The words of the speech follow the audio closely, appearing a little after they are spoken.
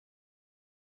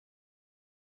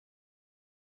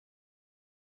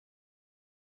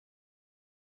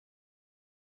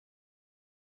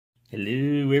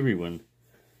Hello everyone.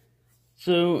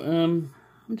 So, I'm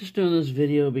just doing this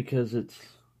video because it's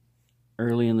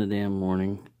early in the damn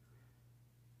morning,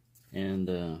 and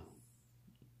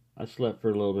I slept for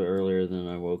a little bit earlier than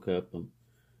I woke up. I'm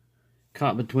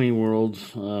caught between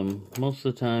worlds. Most of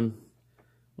the time,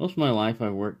 most of my life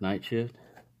I've worked night shift,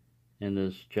 and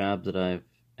this job that I've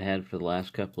had for the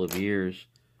last couple of years,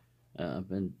 I've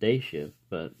been day shift,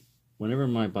 but whenever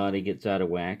my body gets out of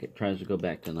whack, it tries to go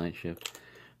back to night shift.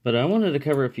 But I wanted to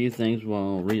cover a few things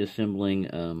while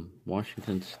reassembling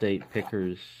Washington State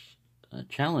Pickers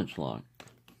Challenge Lock.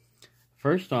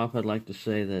 First off, I'd like to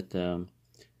say that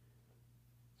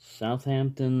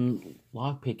Southampton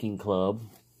Lock Picking Club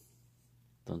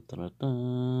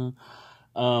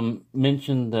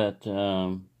mentioned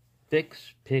that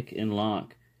Vick's Pick and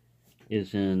Lock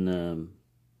is in.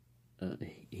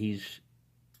 He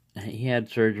had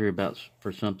surgery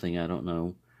for something, I don't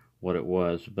know what it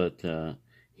was, but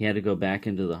he had to go back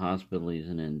into the hospital. He's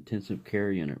in an intensive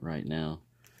care unit right now.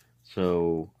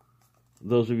 So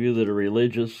those of you that are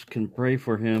religious can pray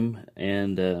for him,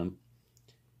 and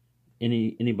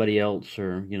anybody else,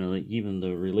 or even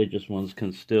the religious ones,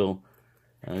 can still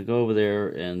go over there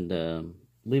and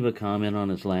leave a comment on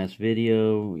his last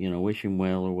video, wish him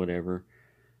well or whatever.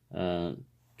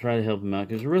 Try to help him out,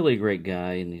 because he's a really great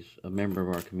guy and he's a member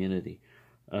of our community.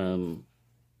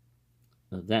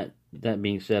 That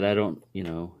being said, I don't,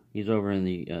 he's over in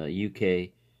the UK,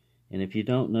 and if you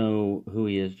don't know who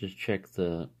he is, just check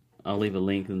I'll leave a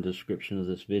link in the description of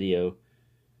this video.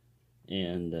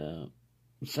 And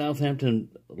Southampton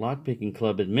Lock Picking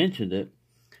Club had mentioned it,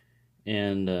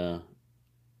 and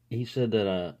he said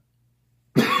that,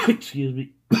 excuse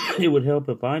me, it would help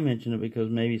if I mention it, because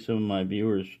maybe some of my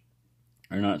viewers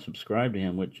are not subscribed to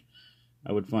him, which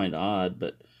I would find odd,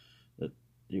 but that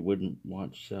you wouldn't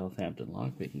watch Southampton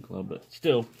Lock Picking Club. But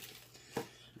still,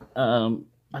 I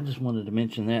just wanted to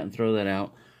mention that and throw that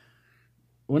out.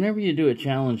 Whenever you do a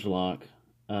challenge lock,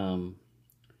 of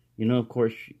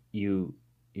course, you've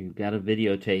got to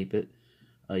videotape it.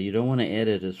 You don't want to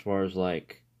edit as far as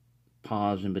like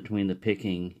pause in between the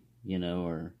picking,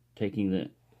 or taking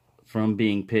from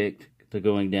being picked to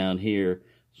going down here,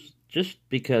 just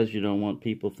because you don't want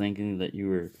people thinking that you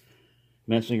were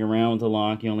messing around with the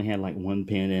lock. You only had like one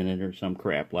pin in it or some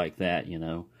crap like that,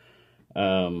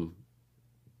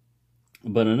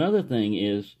 But another thing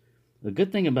is, the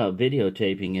good thing about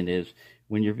videotaping it is,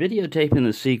 when you're videotaping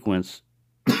the sequence,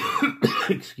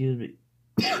 excuse me,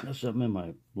 there's something in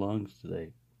my lungs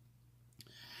today.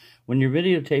 When you're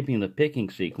videotaping the picking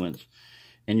sequence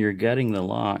and you're gutting the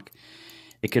lock,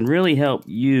 it can really help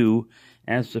you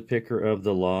as the picker of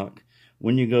the lock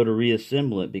when you go to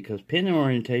reassemble it, because pin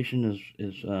orientation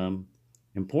is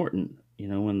important.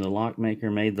 When the lock maker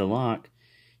made the lock,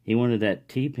 he wanted that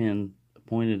T-pin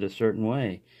pointed a certain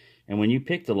way, and when you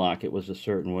pick the lock, it was a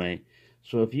certain way.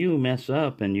 So if you mess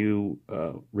up and you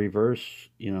reverse,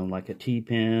 like a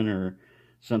T-pin or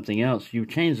something else, you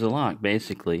change the lock,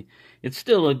 basically. It's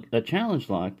still a challenge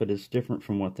lock, but it's different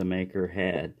from what the maker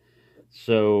had.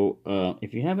 So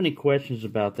if you have any questions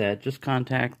about that, just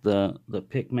contact the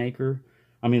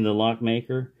lock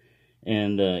maker,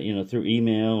 and through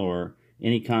email or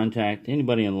any contact.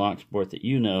 Anybody in Locksport that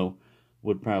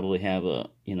would probably have a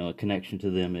connection to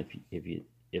them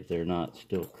if they're not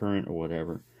still current or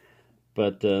whatever.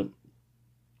 But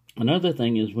another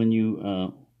thing is, when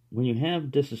you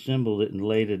have disassembled it and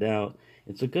laid it out,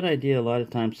 it's a good idea a lot of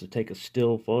times to take a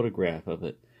still photograph of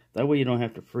it. That way you don't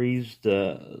have to freeze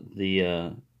the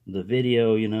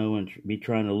video, and be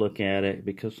trying to look at it,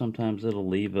 because sometimes it'll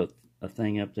leave a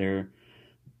thing up there,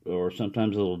 or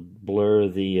sometimes it'll blur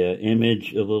the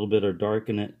image a little bit or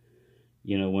darken it,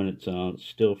 when it's on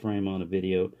still frame on a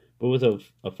video. But with a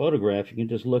photograph, you can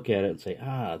just look at it and say,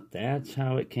 that's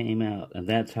how it came out, and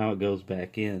that's how it goes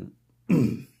back in.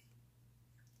 I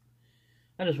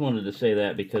just wanted to say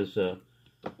that because I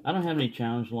don't have any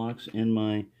challenge locks in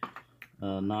my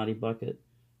naughty bucket.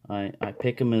 I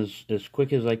pick them as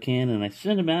quick as I can, and I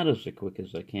send them out as quick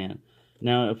as I can.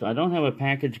 Now, if I don't have a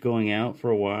package going out for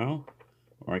a while,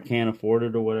 or I can't afford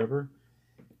it or whatever,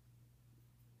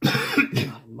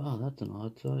 wow, that's an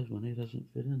odd size when it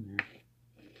doesn't fit in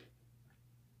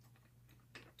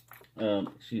there.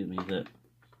 Excuse me, that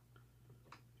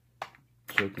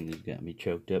choking has got me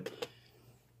choked up.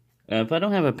 If I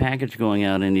don't have a package going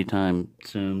out anytime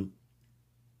soon,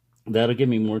 that'll give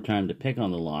me more time to pick on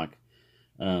the lock.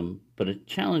 But a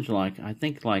challenge lock, I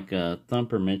think, like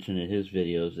Thumper mentioned in his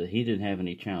videos, that he didn't have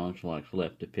any challenge locks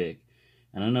left to pick.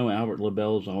 And I know Albert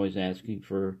LaBelle is always asking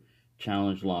for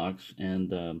challenge locks,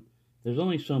 and there's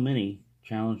only so many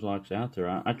challenge locks out there.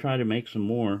 I try to make some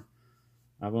more.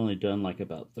 I've only done like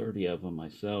about 30 of them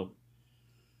myself.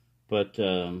 But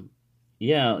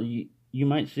yeah, you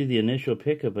might see the initial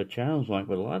pick of a challenge lock,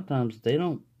 but a lot of times they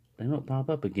don't pop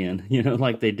up again.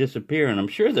 Like they disappear, and I'm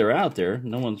sure they're out there.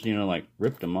 No one's like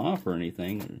ripped them off or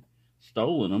anything, or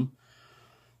stolen them,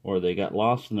 or they got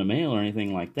lost in the mail or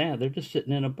anything like that. They're just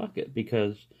sitting in a bucket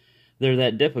because they're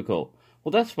that difficult.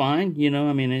 Well, that's fine.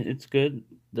 I mean, it's good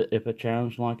that if a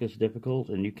challenge lock is difficult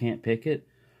and you can't pick it,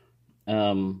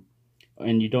 and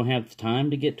you don't have the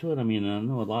time to get to it. I mean, I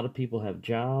know a lot of people have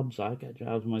jobs. I got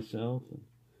jobs myself.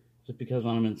 Just because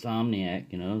I'm an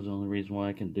insomniac, is the only reason why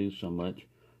I can do so much.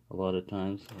 A lot of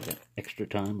times, I got extra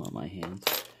time on my hands.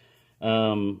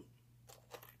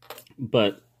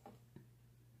 But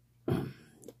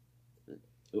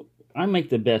I make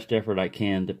the best effort I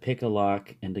can to pick a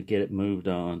lock and to get it moved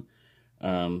on.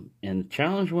 And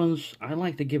challenge ones, I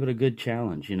like to give it a good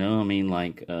challenge, I mean,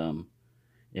 like,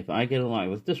 if I get a lock,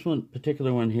 with this one,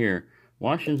 particular one here,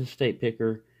 Washington State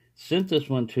Picker sent this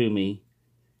one to me,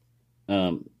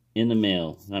 in the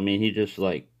mail. I mean, he just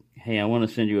like, hey, I want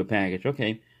to send you a package.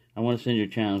 Okay, I want to send you a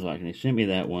challenge lock. And he sent me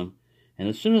that one. And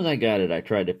as soon as I got it, I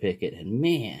tried to pick it. And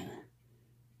man,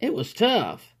 it was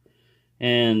tough.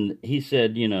 And he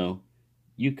said,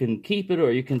 you can keep it or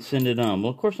you can send it on.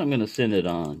 Well, of course I'm going to send it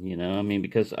on, I mean,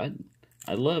 because I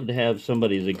love to have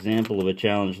somebody's example of a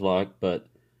challenge lock, but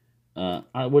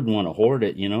I wouldn't want to hoard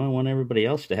it, I want everybody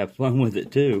else to have fun with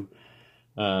it too.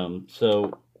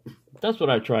 So that's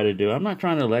what I try to do. I'm not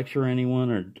trying to lecture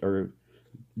anyone or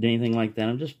anything like that.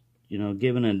 I'm just,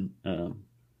 giving an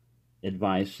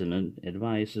advice, and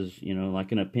advice is,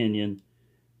 like an opinion.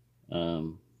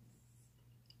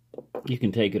 You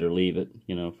can take it or leave it,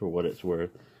 for what it's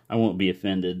worth. I won't be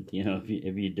offended,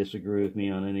 if you disagree with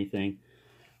me on anything.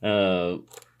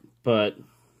 But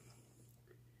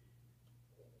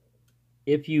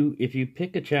if you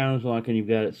pick a challenge lock and you've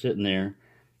got it sitting there,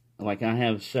 like I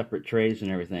have separate trays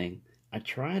and everything, I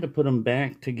try to put them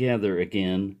back together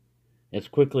again as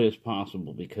quickly as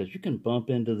possible, because you can bump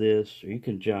into this or you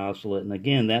can jostle it. And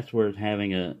again, that's where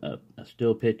having a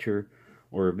still picture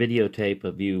or a videotape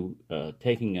of you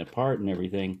taking it apart and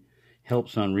everything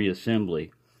helps on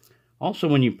reassembly. Also,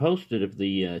 when you post it, if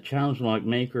the challenge lock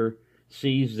maker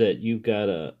sees that you've got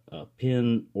a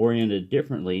pin oriented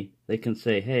differently, they can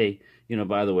say, hey,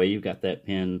 by the way, you've got that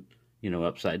pin,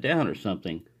 upside down or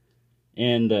something.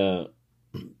 And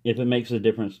if it makes a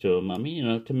difference to them, I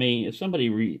mean, to me, if somebody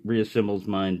reassembles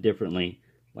mine differently,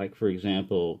 like, for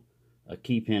example, a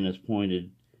key pin is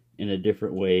pointed in a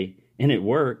different way and it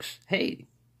works, hey,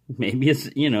 maybe it's,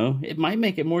 it might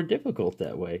make it more difficult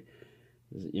that way,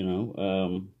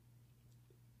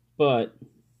 but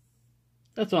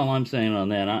that's all I'm saying on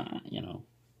that.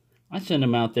 I send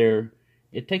them out there.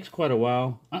 It takes quite a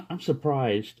while. I'm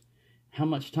surprised how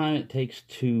much time it takes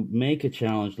to make a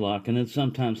challenge lock, and then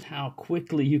sometimes how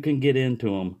quickly you can get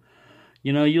into them.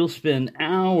 You'll spend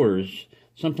hours,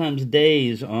 sometimes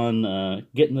days, on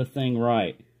getting the thing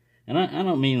right. And I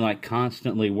don't mean like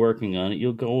constantly working on it.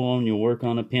 You'll go on, you'll work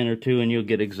on a pin or two, and you'll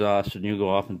get exhausted, and you'll go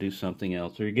off and do something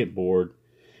else, or you get bored,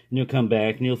 and you'll come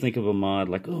back, and you'll think of a mod,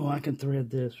 like, oh, I can thread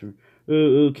this, or,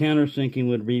 ooh, countersinking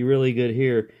would be really good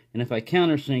here, and if I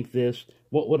countersink this,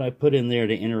 what would I put in there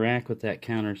to interact with that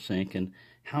countersink, and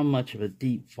how much of a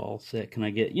deep fall set can I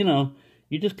get? You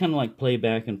just kind of like play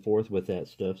back and forth with that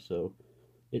stuff, so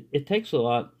it takes a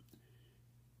lot.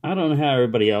 I don't know how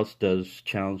everybody else does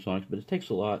challenge locks, but it takes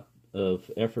a lot of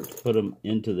effort to put them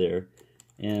into there,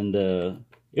 and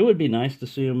it would be nice to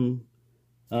see them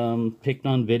picked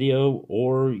on video,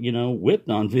 or, whipped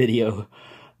on video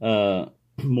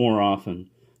more often,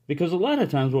 because a lot of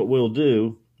times what we'll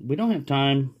do, we don't have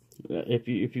time. If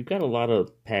you've got a lot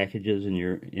of packages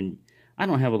and I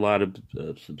don't have a lot of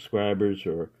subscribers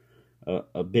or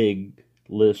a big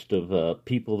list of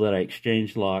people that I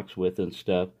exchange locks with and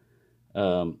stuff.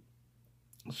 But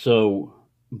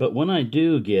when I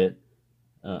do get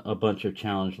a bunch of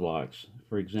challenge locks,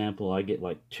 for example, I get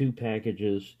like 2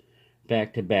 packages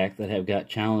back to back that have got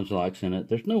challenge locks in it.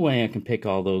 There's no way I can pick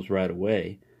all those right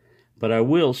away, but I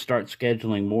will start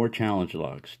scheduling more challenge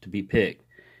locks to be picked.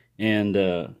 And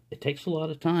it takes a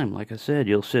lot of time. Like I said,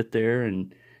 you'll sit there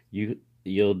and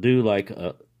you'll do like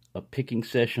a picking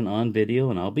session on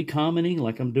video, and I'll be commenting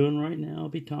like I'm doing right now. I'll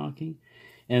be talking.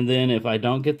 And then if I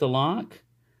don't get the lock,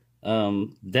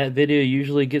 that video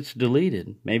usually gets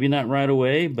deleted. Maybe not right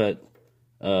away, but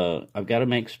I've got to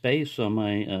make space on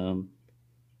my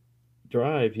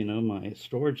drive. My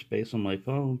storage space on my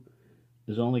phone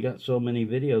has only got so many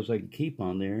videos I can keep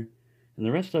on there. And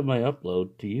the rest of them I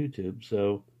upload to YouTube.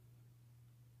 So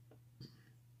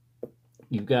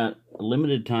you've got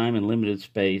limited time and limited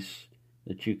space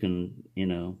that you can,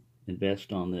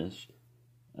 invest on this.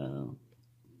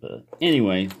 But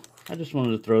anyway, I just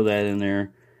wanted to throw that in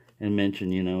there and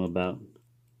mention, about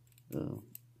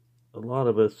a lot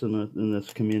of us in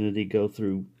this community go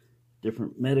through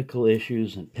different medical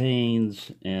issues and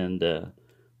pains, and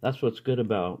that's what's good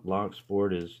about lock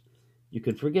sport is you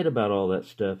can forget about all that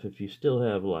stuff if you still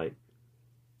have like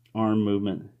arm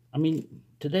movement. I mean,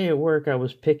 today at work I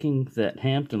was picking that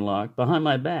Hampton lock behind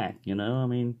my back, I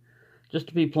mean, just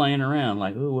to be playing around,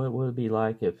 like, ooh, what would it be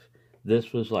like if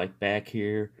this was like back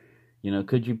here?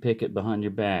 Could you pick it behind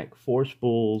your back? 4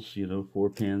 spools, 4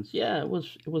 pins. Yeah, it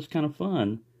was kind of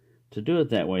fun to do it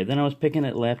that way. Then I was picking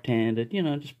it left-handed,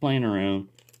 just playing around.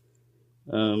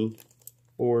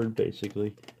 Bored,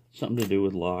 basically. Something to do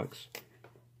with locks.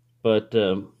 But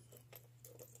a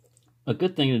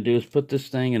good thing to do is put this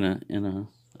thing in a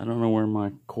I don't know where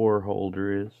my core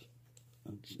holder is.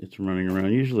 It's running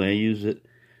around. Usually I use it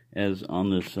as on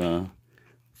this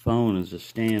phone as a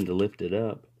stand to lift it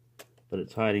up, but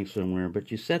it's hiding somewhere.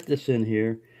 But you set this in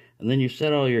here, and then you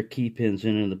set all your key pins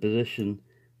in the position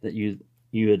that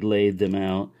you had laid them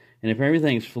out. And if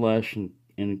everything's flush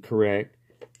and correct,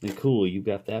 then cool, you've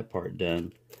got that part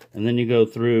done. And then you go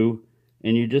through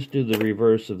and you just do the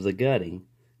reverse of the gutting.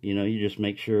 You just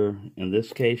make sure, in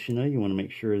this case, you want to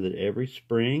make sure that every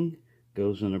spring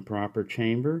goes in a proper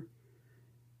chamber.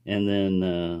 And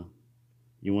then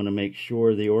you want to make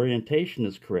sure the orientation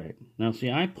is correct. Now, see,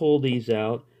 I pull these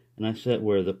out, and I set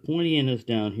where the pointy end is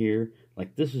down here,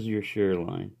 like this is your shear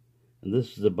line. And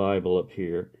this is the Bible up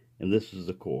here, and this is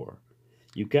the core.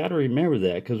 You've got to remember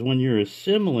that, because when you're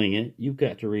assembling it, you've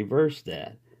got to reverse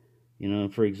that.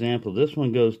 For example, this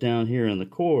one goes down here in the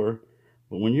core,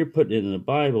 but when you're putting it in the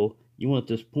Bible, you want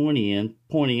this pointy end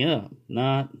pointing up,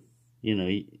 not, you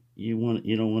don't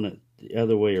want it the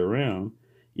other way around.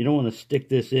 You don't want to stick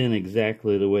this in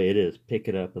exactly the way it is. Pick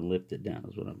it up and lift it down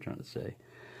is what I'm trying to say.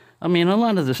 I mean, a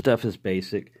lot of the stuff is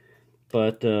basic,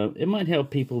 but it might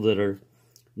help people that are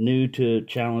new to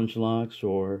challenge locks,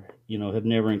 or, have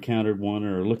never encountered one,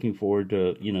 or are looking forward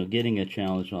to, getting a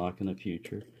challenge lock in the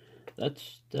future.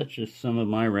 That's just some of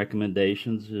my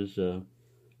recommendations is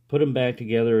put them back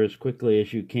together as quickly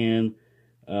as you can,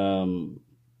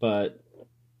 but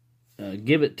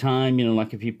give it time,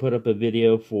 like if you put up a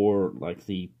video for like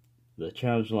the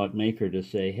challenge lock maker to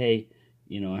say, hey,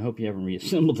 I hope you haven't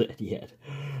reassembled it yet,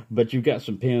 but you've got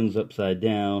some pins upside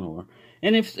down,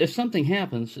 and if something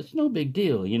happens, it's no big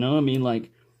deal, I mean,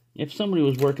 like if somebody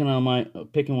was working on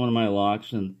picking one of my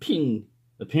locks and ping,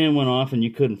 the pin went off and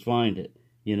you couldn't find it,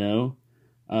 you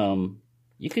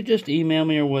could just email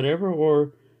me or whatever,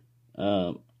 or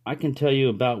I can tell you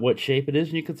about what shape it is,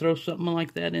 and you could throw something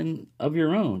like that in of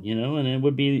your own, and it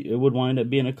would wind up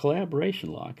being a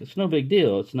collaboration lock. It's no big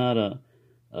deal. It's not a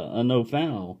no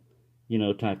foul,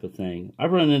 type of thing.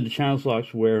 I've run into challenge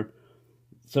locks where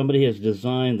somebody has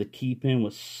designed the key pin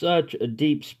with such a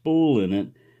deep spool in it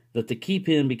that the key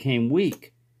pin became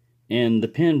weak and the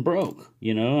pin broke.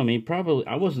 I mean, probably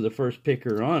I wasn't the first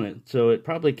picker on it, so it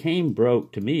probably came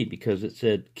broke to me because it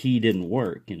said key didn't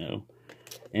work,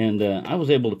 And I was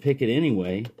able to pick it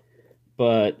anyway,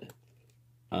 but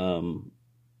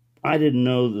I didn't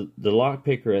know the lock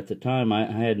picker at the time. I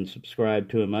hadn't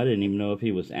subscribed to him. I didn't even know if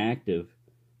he was active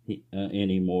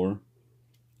anymore.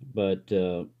 But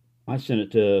I sent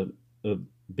it to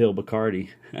Bill Bacardi,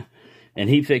 and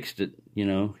he fixed it.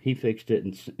 He fixed it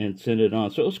and sent it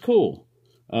on. So it was cool.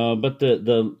 But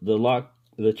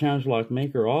the challenge lock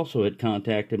maker also had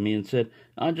contacted me and said,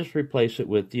 I'll just replace it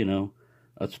with,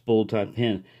 a spool type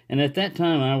pin. And at that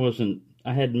time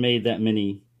I hadn't made that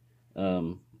many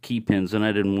key pins, and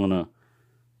I didn't want to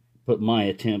put my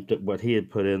attempt at what he had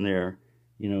put in there,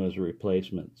 as a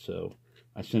replacement. So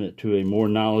I sent it to a more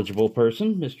knowledgeable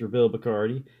person, Mr. Bill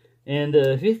Bacardi, and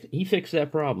he fixed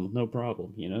that problem, no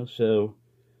problem, So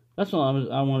that's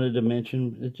all I wanted to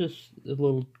mention. It's just a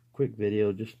little quick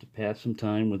video just to pass some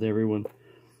time with everyone,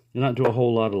 and not do a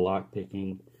whole lot of lock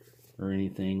picking or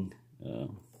anything.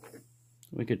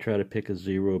 We could try to pick a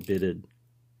 0-bitted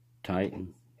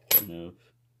Titan,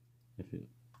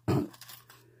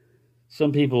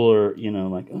 some people are,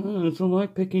 like, oh, it's a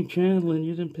lock picking channel and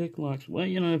you didn't pick locks. Well,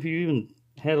 if you even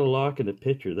had a lock in the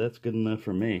picture, that's good enough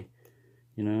for me.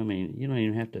 I mean, you don't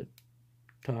even have to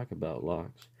talk about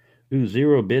locks. Ooh,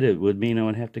 0-bitted would mean I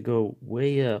would have to go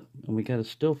way up, and we got to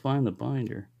still find the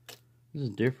binder. This is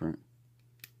different.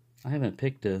 I haven't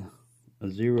picked a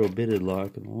 0-bitted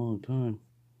lock in a long time.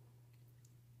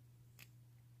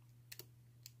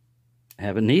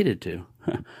 Haven't needed to.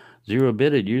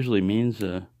 0-bitted usually means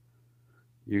you're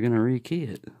going to rekey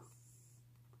it.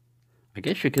 I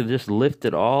guess you could just lift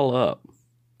it all up.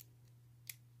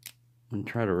 and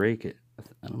try to rake it.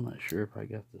 I'm not sure if I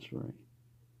got this right.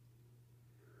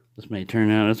 This may turn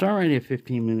out, it's already a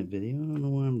 15-minute video. I don't know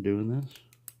why I'm doing this.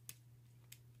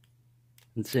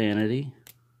 Insanity.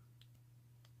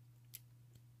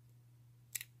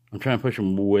 I'm trying to push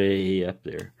them way up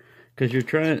there. Because you're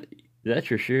trying, that's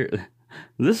your shear.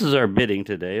 This is our bidding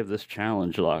today of this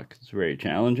challenge lock. It's very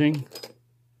challenging.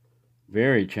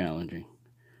 Very challenging.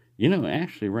 You know,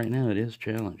 actually right now it is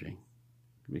challenging.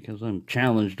 Because I'm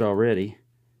challenged already.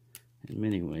 In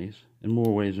many ways. In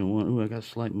more ways than one. Ooh, I got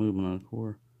slight movement on the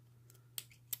core.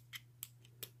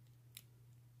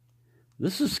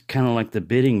 This is kind of like the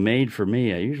bidding made for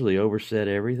me. I usually overset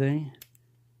everything.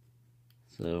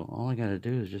 So all I got to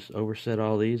do is just overset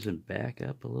all these and back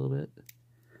up a little bit.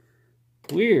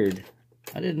 Weird.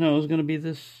 I didn't know it was going to be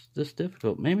this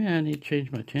difficult. Maybe I need to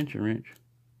change my tension wrench.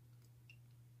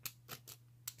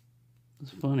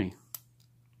 It's funny.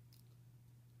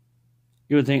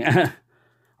 You would think,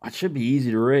 it should be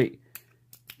easy to rake.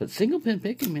 But single pin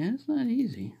picking, man, it's not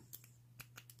easy.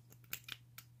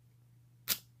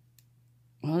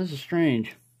 Well, this is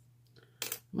strange. I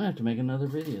might have to make another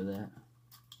video of that.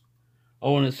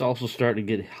 Oh, and it's also starting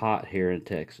to get hot here in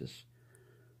Texas.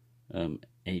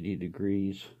 80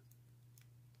 degrees.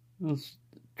 Well, it's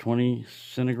 20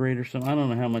 centigrade or something. I don't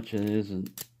know how much it is, and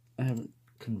I haven't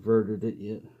converted it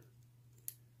yet.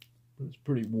 But it's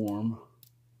pretty warm.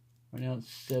 Right now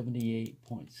it's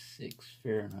 78.6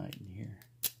 Fahrenheit in here.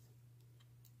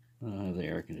 I don't have the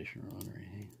air conditioner on or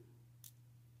anything.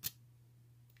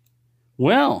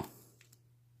 Well,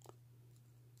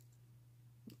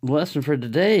 the lesson for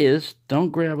today is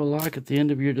don't grab a lock at the end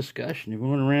of your discussion. If you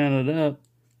want to round it up,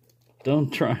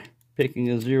 don't try picking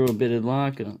a zero-bitted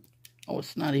lock. Oh,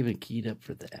 it's not even keyed up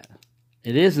for that.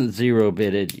 It isn't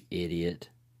zero-bitted, you idiot.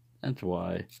 That's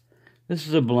why. This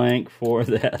is a blank for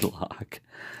that lock.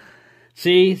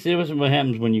 See what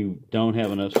happens when you don't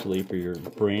have enough sleep or your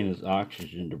brain is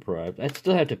oxygen deprived. I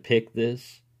still have to pick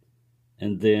this,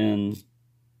 and then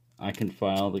I can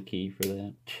file the key for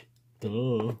that.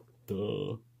 Duh.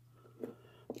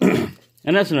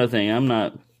 And that's another thing. I'm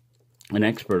not an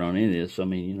expert on any of this. I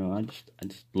mean, you know, I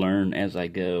just learn as I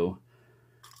go.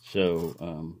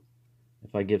 So,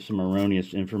 if I give some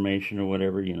erroneous information or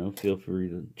whatever, you know, feel free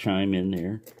to chime in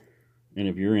there. And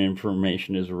if your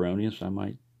information is erroneous, I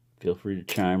might feel free to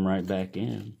chime right back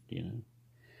in, you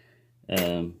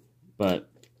know. But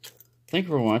thank you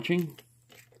for watching.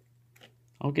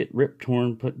 I'll get ripped,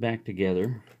 torn, put back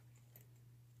together.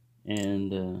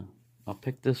 And I'll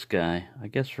pick this guy. I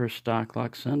guess for a stock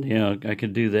lock Sunday, you know, I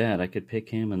could do that. I could pick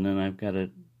him, and then I've got a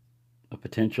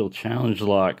potential challenge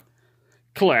lock.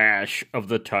 Clash of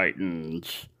the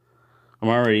Titans. I'm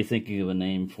already thinking of a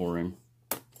name for him.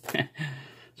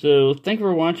 So, thank you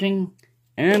for watching,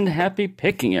 and happy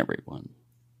picking, everyone.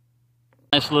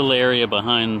 Nice little area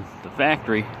behind the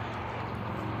factory.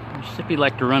 Mississippi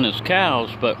liked to run his cows,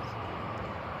 but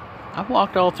I've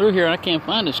walked all through here and I can't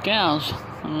find his cows.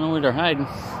 I don't know where they're hiding.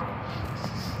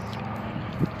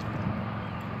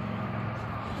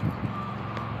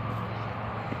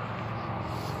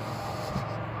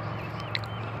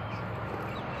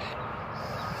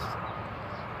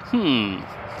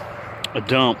 A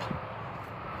dump.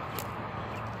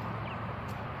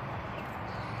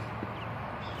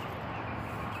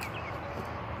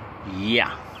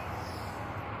 Yeah.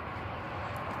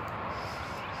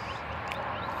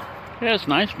 Yeah, it's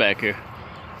nice back here.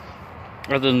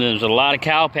 Other than there's a lot of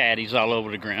cow patties all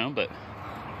over the ground, but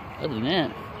other than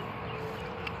that,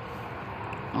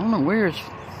 I don't know where his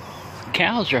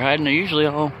cows are hiding. They're usually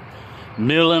all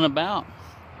milling about.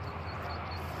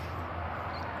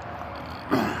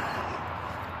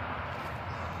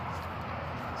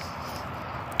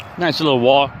 Nice little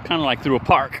walk, kind of like through a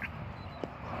park.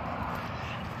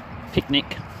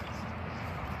 Picnic.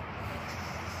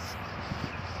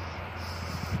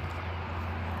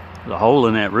 There's a hole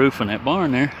in that roof in that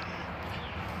barn there.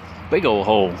 Big old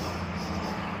hole.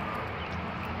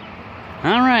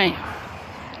 All right,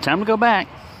 time to go back.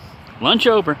 Lunch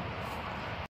over.